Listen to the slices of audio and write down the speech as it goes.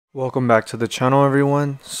Welcome back to the channel,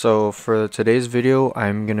 everyone. So for today's video,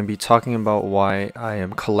 I'm going to be talking about why I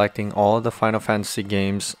am collecting all the Final Fantasy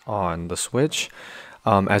games on the Switch.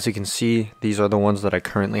 As you can see, these are the ones that I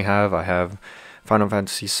currently have. I have Final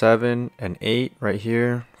Fantasy VII and VIII right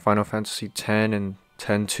here, Final Fantasy X and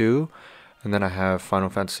X-2, and then I have Final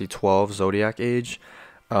Fantasy XII Zodiac Age.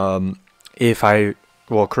 Correct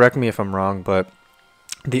me if I'm wrong, but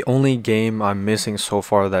the only game I'm missing so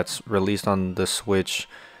far that's released on the Switch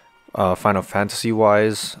Final Fantasy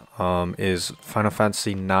wise is Final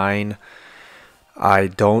Fantasy IX. I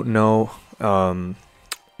don't know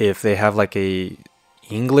if they have like a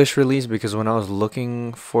English release, because when I was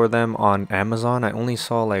looking for them on Amazon I only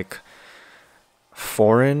saw like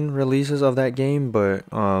foreign releases of that game. But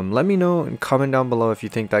let me know and comment down below if you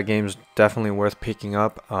think that game's definitely worth picking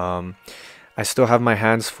up. I still have my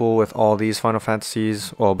hands full with all these Final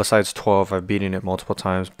Fantasies. Well, besides 12, I've beaten it multiple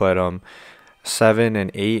times, but 7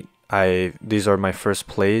 and 8, these are my first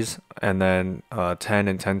plays, and then 10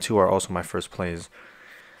 and 10-2 are also my first plays.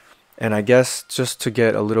 And I guess just to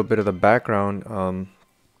get a little bit of the background,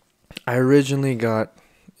 I originally got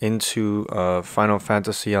into Final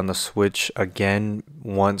Fantasy on the Switch again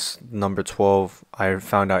once number 12 I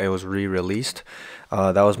found out it was re-released.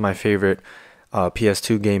 That was my favorite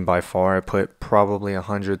PS2 game by far. I put probably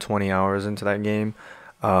 120 hours into that game.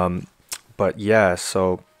 But yeah,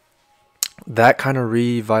 so that kind of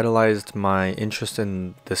revitalized my interest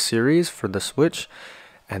in the series for the Switch.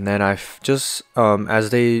 And then as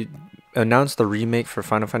they announced the remake for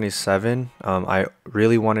Final Fantasy VII, I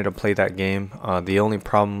really wanted to play that game. The only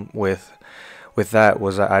problem with that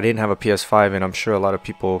was that I didn't have a PS5, and I'm sure a lot of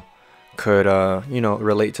people could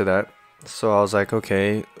relate to that. So I was like,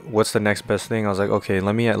 okay, what's the next best thing? I was like, okay,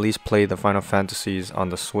 let me at least play the Final Fantasies on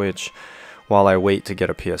the Switch while I wait to get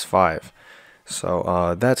a PS5.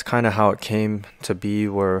 So that's kind of how it came to be,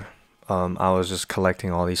 where I was just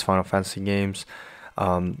collecting all these Final Fantasy games.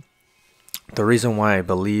 The reason why I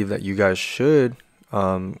believe that you guys should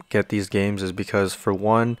get these games is because, for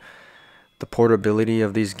one, the portability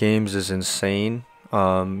of these games is insane.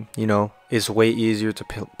 It's way easier to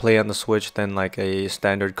play on the Switch than like a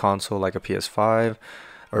standard console like a PS5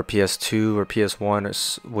 or PS2 or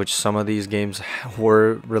PS1, which some of these games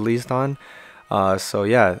were released on. So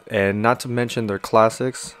yeah, and not to mention their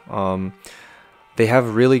classics. They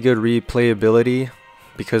have really good replayability,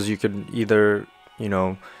 because you could either,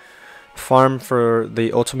 farm for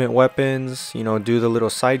the ultimate weapons, do the little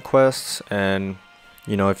side quests, and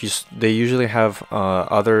they usually have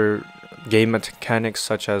other game mechanics,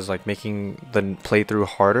 such as like making the playthrough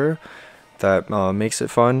harder, that makes it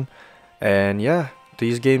fun. And yeah,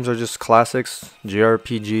 these games are just classics.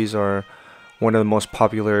 JRPGs are one of the most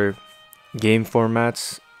popular game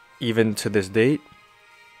formats even to this date.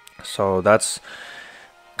 So that's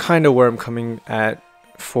kind of where I'm coming at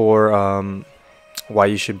for why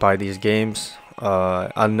you should buy these games.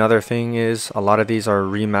 Another thing is, a lot of these are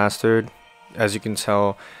remastered. As you can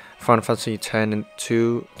tell, Final Fantasy X and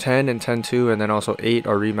 10-2, and then also 8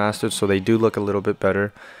 are remastered, so they do look a little bit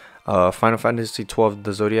better. Final Fantasy XII,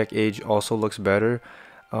 the Zodiac Age, also looks better.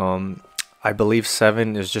 I believe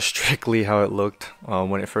 7 is just strictly how it looked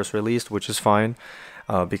when it first released, which is fine,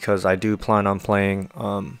 because I do plan on playing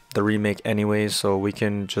the remake anyways, so we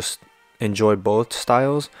can just enjoy both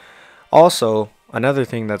styles. Also, another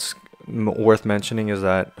thing that's worth mentioning is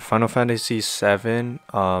that Final Fantasy VII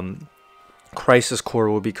Crisis Core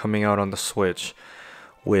will be coming out on the Switch,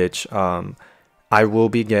 which I will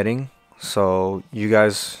be getting, so you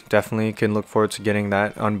guys definitely can look forward to getting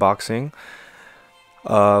that unboxing.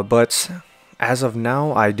 But as of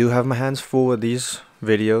now, I do have my hands full with these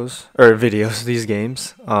these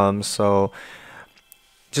games. So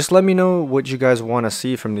just let me know what you guys want to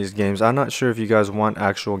see from these games. I'm not sure if you guys want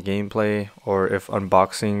actual gameplay or if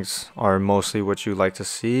unboxings are mostly what you like to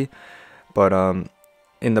see, but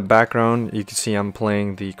in the background you can see I'm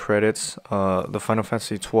playing the credits, the Final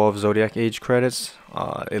Fantasy XII Zodiac Age credits.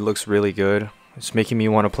 It looks really good. It's making me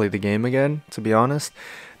want to play the game again, to be honest.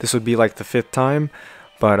 This would be like the 5th time.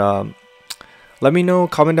 But let me know,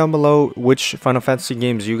 comment down below which Final Fantasy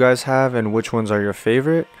games you guys have and which ones are your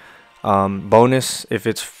favorite. Bonus if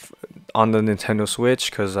it's on the Nintendo Switch,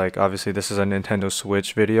 because like obviously this is a Nintendo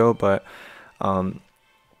Switch video. But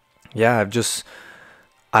yeah,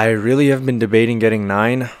 I really have been debating getting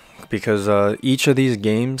 9, because each of these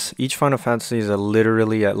games, each Final Fantasy is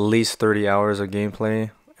literally at least 30 hours of gameplay.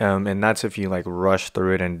 And that's if you like rush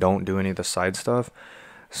through it and don't do any of the side stuff.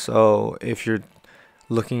 So if you're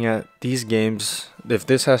looking at these games, if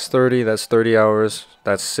this has 30, that's 30 hours,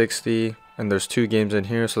 that's 60, and there's 2 games in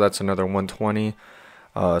here, so that's another 120.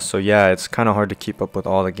 So yeah, it's kind of hard to keep up with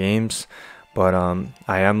all the games, but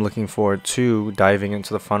I am looking forward to diving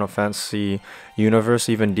into the Final Fantasy universe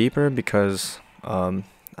even deeper, because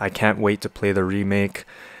I can't wait to play the remake.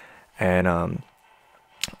 And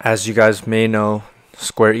as you guys may know,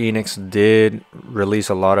 Square Enix did release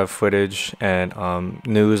a lot of footage and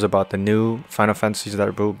news about the new Final Fantasies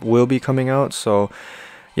that will be coming out. So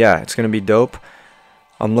yeah, it's gonna be dope.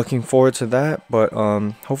 I'm looking forward to that. But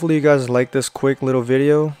hopefully you guys like this quick little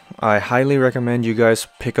video. I highly recommend you guys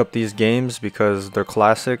pick up these games because they're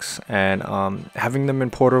classics, and having them in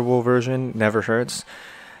portable version never hurts.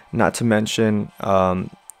 Not to mention,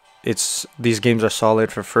 these games are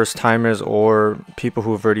solid for first timers or people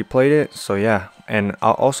who have already played it. So yeah, and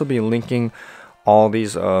I'll also be linking all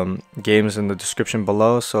these games in the description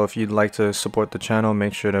below. So if you'd like to support the channel,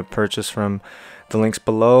 make sure to purchase from the links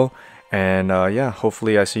below. And yeah,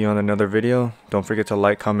 hopefully I see you on another video. Don't forget to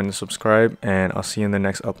like, comment, and subscribe, and I'll see you in the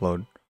next upload.